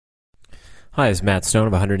Hi, it's Matt Stone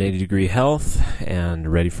of 180 Degree Health,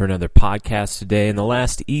 and ready for another podcast today. In the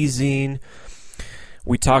last easing,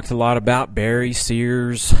 we talked a lot about Barry,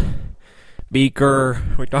 Sears, Beaker.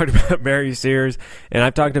 We talked about Barry, Sears, and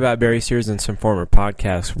I've talked about Barry, Sears in some former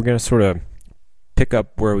podcasts. We're going to sort of pick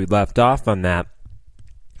up where we left off on that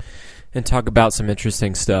and talk about some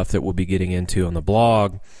interesting stuff that we'll be getting into on the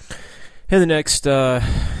blog in the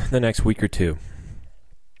next week or two.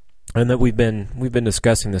 And that we've been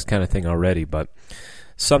discussing this kind of thing already, but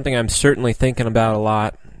something I'm certainly thinking about a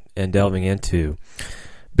lot and delving into.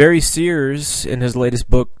 Barry Sears, in his latest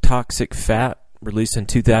book, Toxic Fat, released in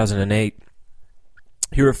 2008,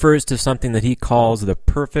 he refers to something that he calls the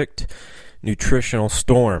perfect nutritional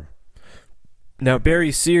storm. Now,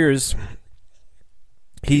 Barry Sears,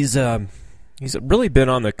 he's really been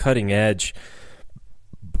on the cutting edge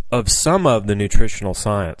of some of the nutritional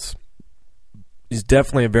science. He's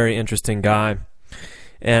definitely a very interesting guy,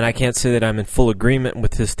 and I can't say that I'm in full agreement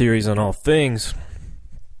with his theories on all things,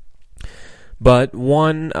 but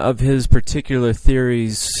one of his particular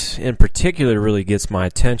theories in particular really gets my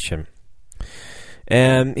attention.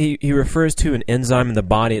 And he refers to an enzyme in the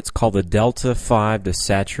body. It's called the delta-5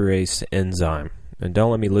 Desaturase enzyme. And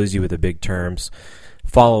don't let me lose you with the big terms.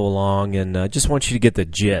 Follow along, and just want you to get the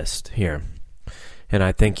gist here, and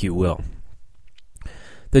I think you will.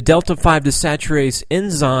 The delta-5 Desaturase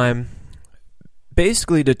enzyme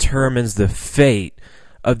basically determines the fate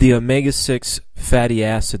of the omega-6 fatty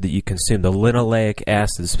acid that you consume, the linoleic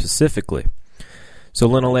acid specifically. So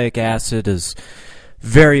linoleic acid is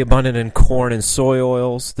very abundant in corn and soy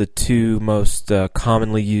oils, the two most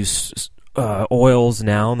commonly used oils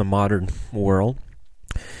now in the modern world.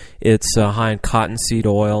 It's high in cottonseed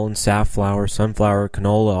oil and safflower, sunflower,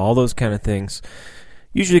 canola, all those kind of things.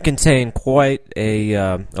 Usually contain quite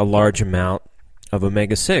a large amount of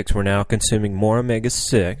omega-6. We're now consuming more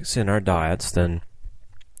omega-6 in our diets than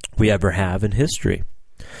we ever have in history.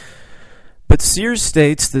 But Sears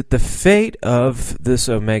states that the fate of this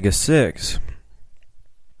omega-6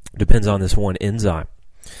 depends on this one enzyme.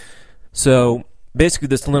 So basically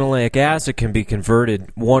this linoleic acid can be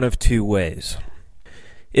converted one of two ways.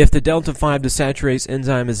 If the delta-5 desaturase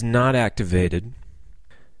enzyme is not activated,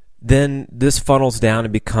 then this funnels down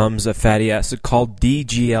and becomes a fatty acid called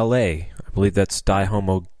DGLA. I believe that's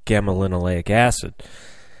dihomogammalinoleic acid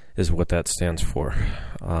is what that stands for.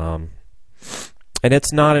 And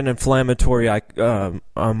it's not an inflammatory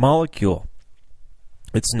molecule.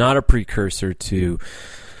 It's not a precursor to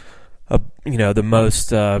the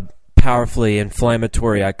most powerfully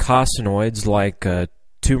inflammatory eicosanoids like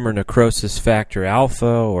tumor necrosis factor alpha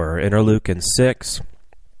or interleukin 6.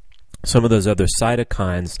 Some of those other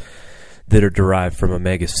cytokines that are derived from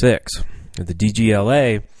omega-6. The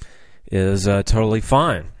DGLA is totally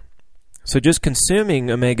fine. So just consuming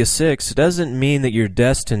omega-6 doesn't mean that you're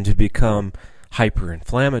destined to become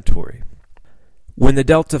hyperinflammatory. When the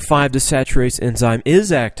delta-5 desaturase enzyme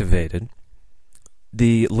is activated,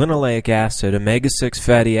 the linoleic acid, omega-6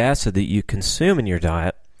 fatty acid that you consume in your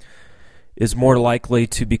diet, is more likely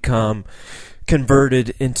to become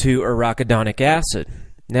converted into arachidonic acid.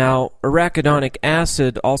 Now, arachidonic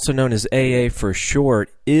acid, also known as AA for short,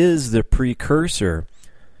 is the precursor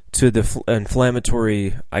to the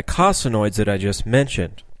inflammatory eicosanoids that I just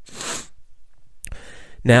mentioned.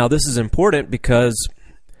 Now, this is important because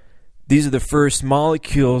these are the first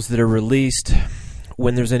molecules that are released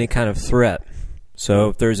when there's any kind of threat. So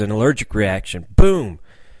if there's an allergic reaction, boom,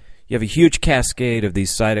 you have a huge cascade of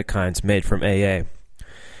these cytokines made from AA.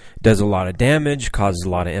 Does a lot of damage, causes a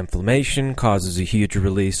lot of inflammation, causes a huge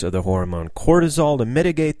release of the hormone corisol to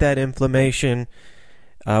mitigate that inflammation,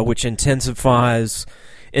 which intensifies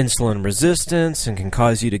insulin resistance and can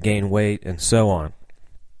cause you to gain weight and so on.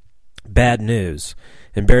 Bad news.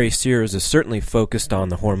 And Barry Sears is certainly focused on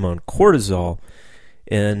the hormone cortisol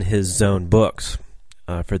in his own books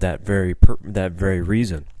for that very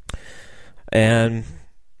reason. And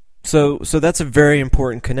so that's a very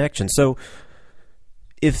important connection. So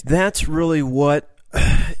if that's really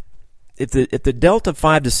if the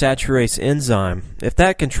delta-5 desaturase enzyme, if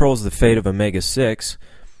that controls the fate of omega-6,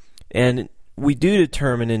 and we do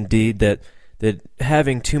determine indeed that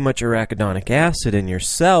having too much arachidonic acid in your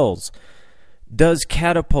cells does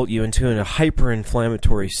catapult you into a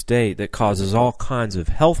hyperinflammatory state that causes all kinds of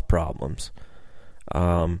health problems,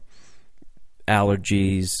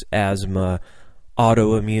 allergies, asthma,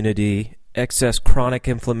 autoimmunity, excess chronic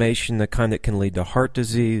inflammation, the kind that can lead to heart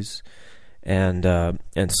disease, and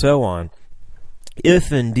so on.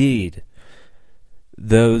 If indeed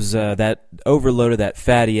that overload of that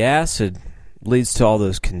fatty acid leads to all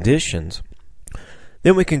those conditions,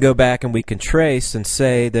 Then we can go back and we can trace and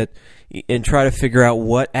say that, and try to figure out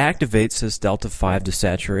what activates this delta-5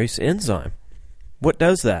 desaturase enzyme. What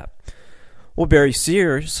does that? Well, Barry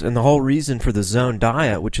Sears, and the whole reason for the zone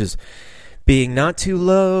diet, which is being not too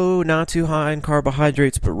low, not too high in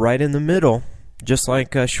carbohydrates, but right in the middle, just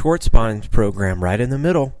like Schwartzbein's program, right in the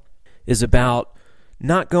middle, is about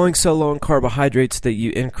not going so low in carbohydrates that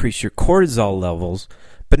you increase your cortisol levels,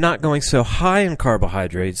 but not going so high in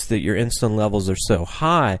carbohydrates that your insulin levels are so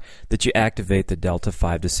high that you activate the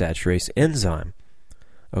delta-5 desaturase enzyme.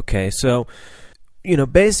 Okay, so,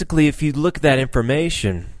 basically if you look at that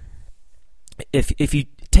information, if you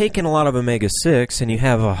take in a lot of omega-6 and you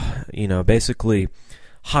have basically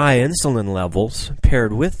high insulin levels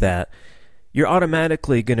paired with that, you're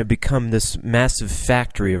automatically going to become this massive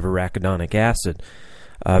factory of arachidonic acid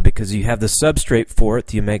because you have the substrate for it,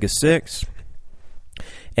 the omega-6,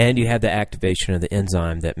 and you have the activation of the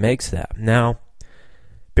enzyme that makes that. Now,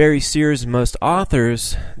 Barry Sears and most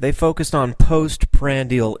authors, they focused on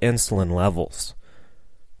postprandial insulin levels.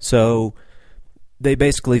 So they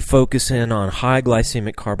basically focus in on high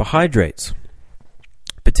glycemic carbohydrates.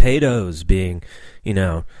 Potatoes being,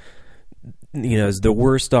 is the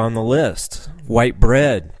worst on the list. White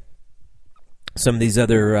bread. Some of these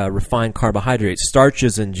other refined carbohydrates,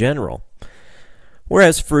 starches in general.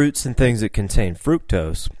 Whereas fruits and things that contain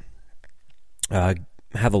fructose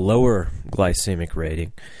have a lower glycemic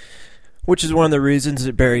rating, which is one of the reasons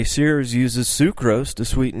that Barry Sears uses sucrose to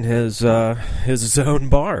sweeten his zone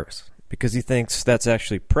bars, because he thinks that's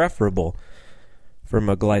actually preferable from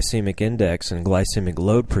a glycemic index and glycemic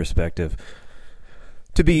load perspective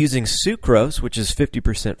to be using sucrose, which is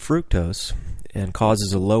 50% fructose and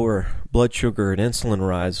causes a lower blood sugar and insulin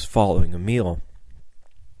rise following a meal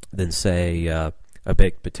than, say, a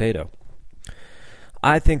baked potato.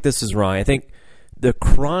 I think this is wrong. I think the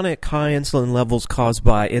chronic high insulin levels caused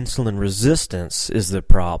by insulin resistance is the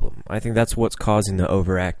problem. I think that's what's causing the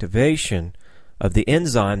overactivation of the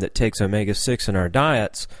enzyme that takes omega-6 in our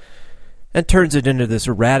diets and turns it into this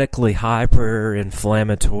radically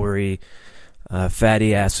hyper-inflammatory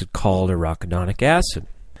fatty acid called arachidonic acid.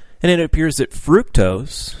 And it appears that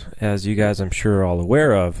fructose, as you guys I'm sure are all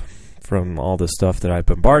aware of from all the stuff that I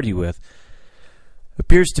bombard you with,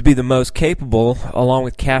 appears to be the most capable, along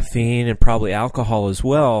with caffeine and probably alcohol as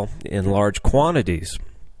well, in large quantities,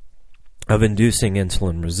 of inducing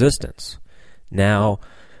insulin resistance. Now,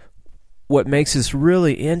 what makes this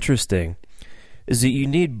really interesting is that you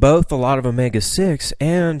need both a lot of omega-6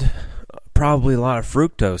 and probably a lot of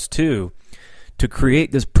fructose too to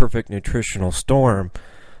create this perfect nutritional storm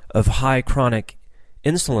of high chronic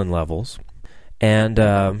insulin levels and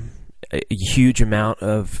a huge amount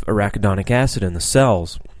of arachidonic acid in the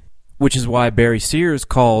cells, which is why Barry Sears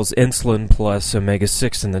calls insulin plus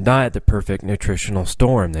omega-6 in the diet the perfect nutritional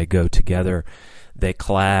storm. They go together, they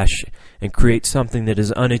clash, and create something that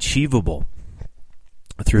is unachievable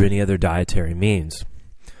through any other dietary means.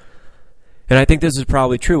 And I think this is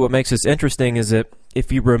probably true. What makes this interesting is that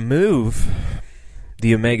if you remove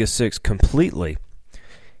the omega-6 completely,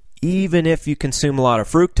 even if you consume a lot of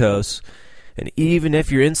fructose, and even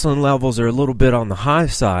if your insulin levels are a little bit on the high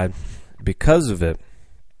side because of it,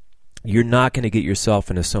 you're not going to get yourself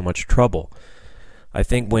into so much trouble. I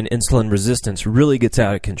think when insulin resistance really gets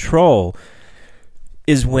out of control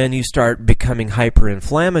is when you start becoming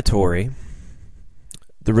hyperinflammatory.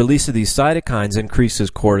 The release of these cytokines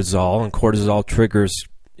increases cortisol, and cortisol triggers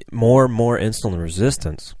more and more insulin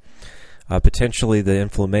resistance. Potentially the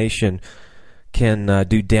inflammation can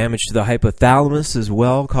do damage to the hypothalamus as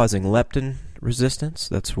well, causing leptin resistance.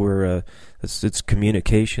 That's where its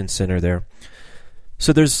communication center there.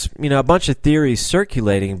 So there's a bunch of theories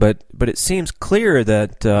circulating, but it seems clear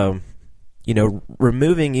that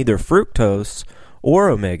removing either fructose or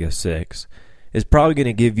omega-6 is probably going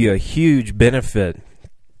to give you a huge benefit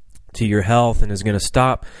to your health and is going to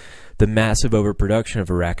stop the massive overproduction of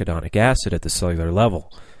arachidonic acid at the cellular level.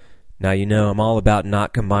 Now, I'm all about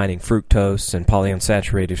not combining fructose and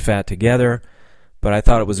polyunsaturated fat together, but I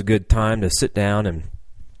thought it was a good time to sit down and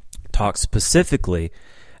talk specifically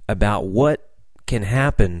about what can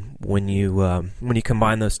happen when you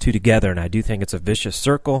combine those two together. And I do think it's a vicious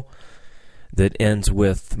circle that ends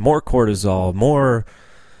with more cortisol, more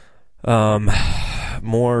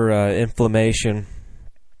inflammation,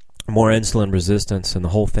 more insulin resistance, and the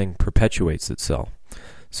whole thing perpetuates itself.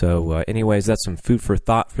 So anyways, that's some food for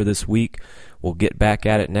thought for this week. We'll get back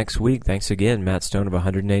at it next week. Thanks again, Matt Stone of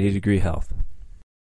 180 Degree Health.